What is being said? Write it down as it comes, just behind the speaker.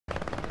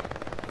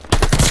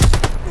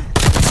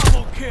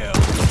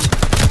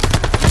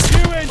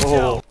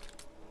intel.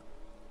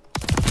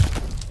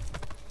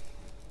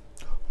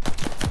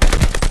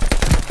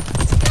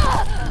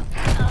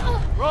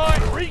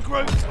 Right,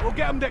 regroup. We'll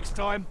get them next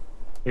time.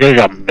 You guys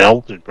got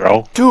melted,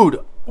 bro. Dude,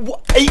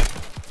 what?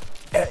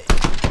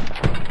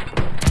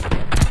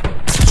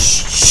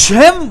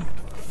 Shem?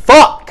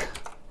 Fuck!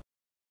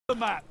 The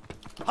map.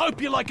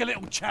 Hope you like a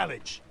little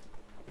challenge.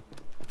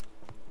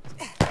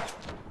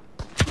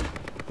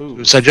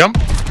 Suicide jump?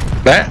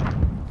 Bat?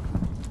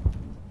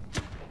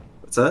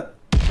 What's that?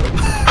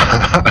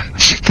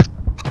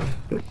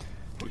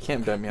 You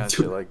can't bet me on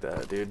shit like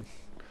that, dude.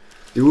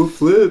 Do a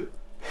flip.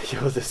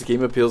 Yo, this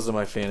game appeals to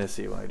my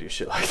fantasy when I do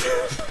shit like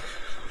that.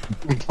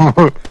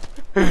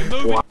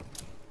 Moving.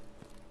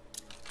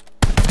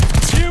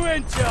 New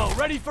intel,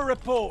 ready for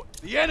report.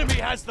 The enemy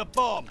has the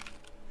bomb.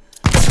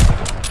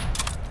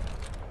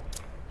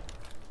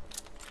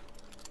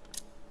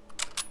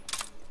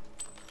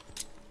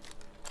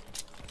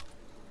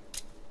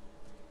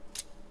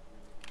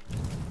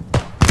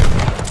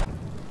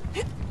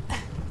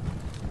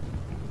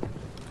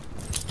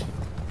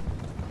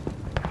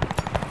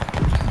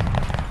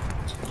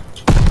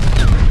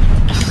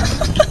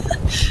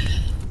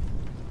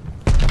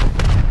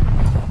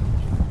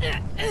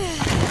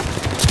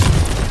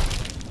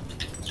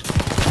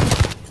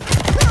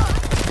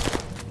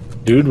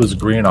 Dude was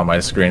green on my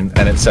screen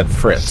and it said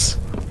Frits.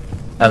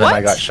 And then I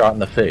got shot in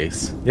the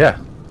face. Yeah.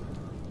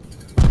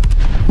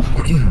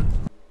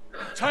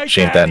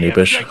 She ain't that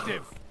noobish.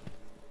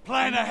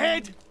 Plan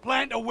ahead,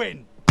 plan to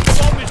win.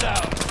 Bomb is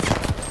ours.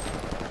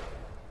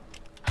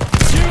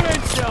 New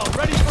intel,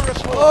 ready for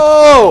report.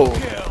 Oh!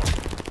 Kill.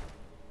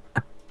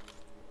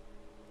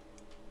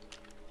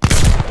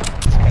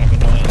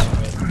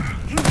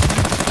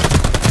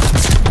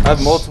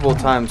 I've multiple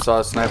times saw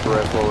a sniper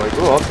rifle like,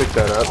 oh, I'll pick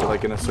that up,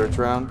 like in a search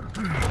round.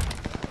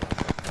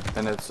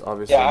 And it's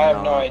obviously Yeah, I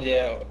have no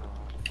idea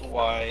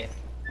why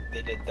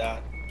they did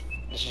that.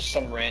 It's just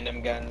some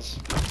random guns.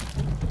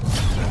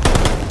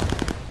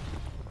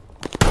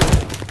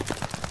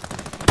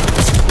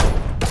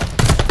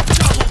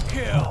 Double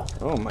kill.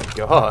 Oh my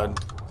god.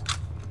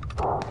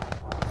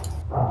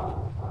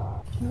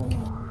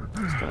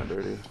 It's kinda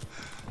dirty.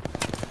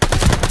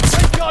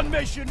 Recon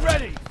mission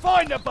ready.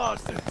 Find the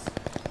bastards.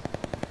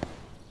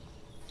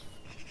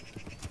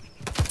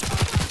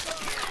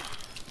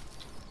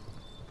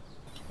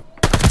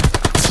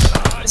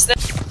 Is that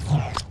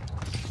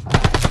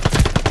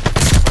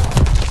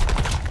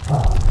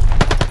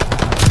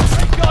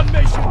Recon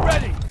mission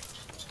ready.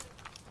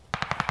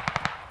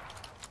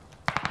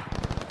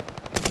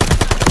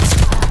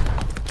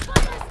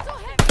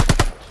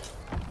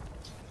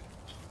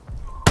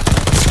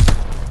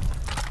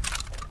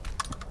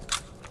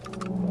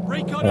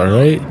 Recon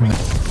Alright.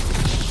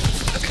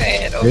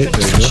 okay? It opened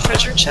a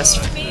treasure chest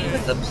for me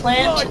with a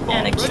plant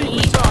and a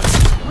key.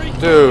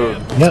 Dude.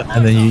 Yeah,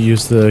 and then you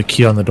use the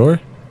key on the door.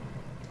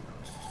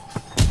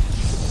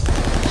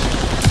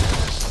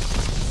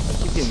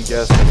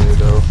 Guessing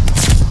though.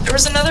 There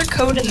was another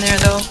code in there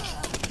though.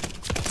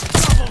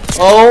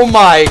 Oh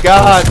my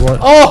god!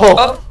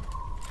 Oh!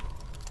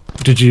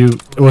 Did you?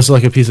 Was it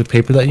like a piece of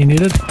paper that you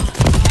needed?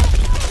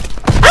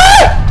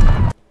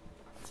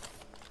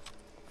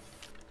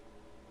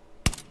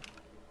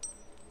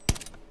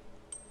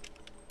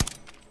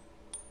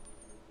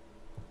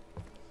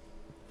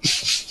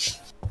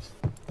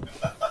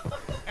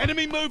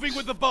 Enemy moving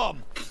with the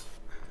bomb.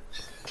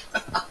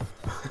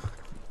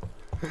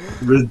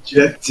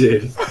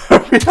 Rejected.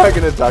 Are we not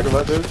gonna talk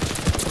about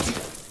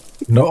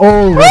this?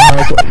 No.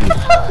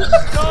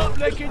 Stop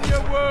licking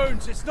your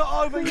wounds. It's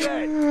not over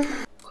yet.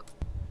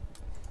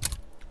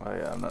 Oh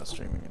yeah, I'm not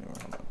streaming anymore.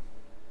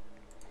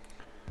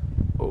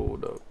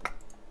 Hold up.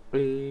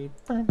 Wait,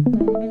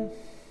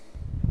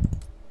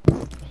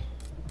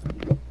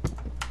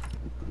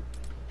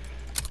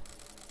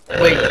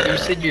 you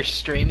said you're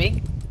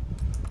streaming?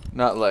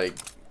 Not like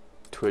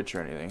Twitch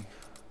or anything.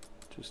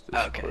 Just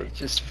Okay, Discord.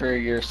 just for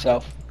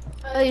yourself.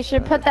 Oh, you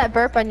should put that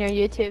burp on your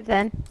YouTube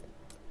then.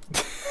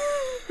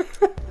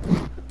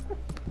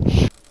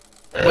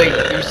 Wait,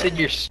 you said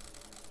you're.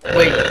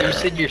 Wait, you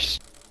said you're.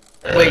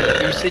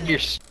 Wait, you said you're.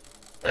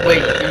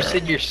 Wait, you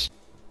said you're.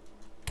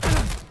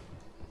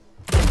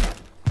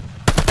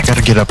 I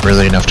gotta get up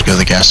early enough to go to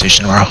the gas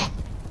station tomorrow.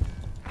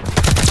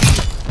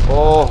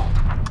 Oh.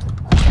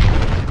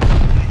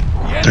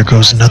 There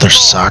goes another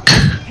sock.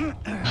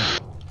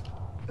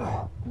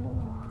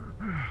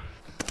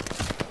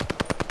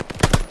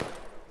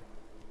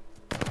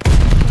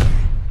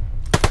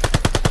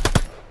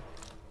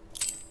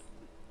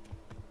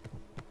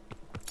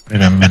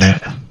 Wait a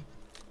minute.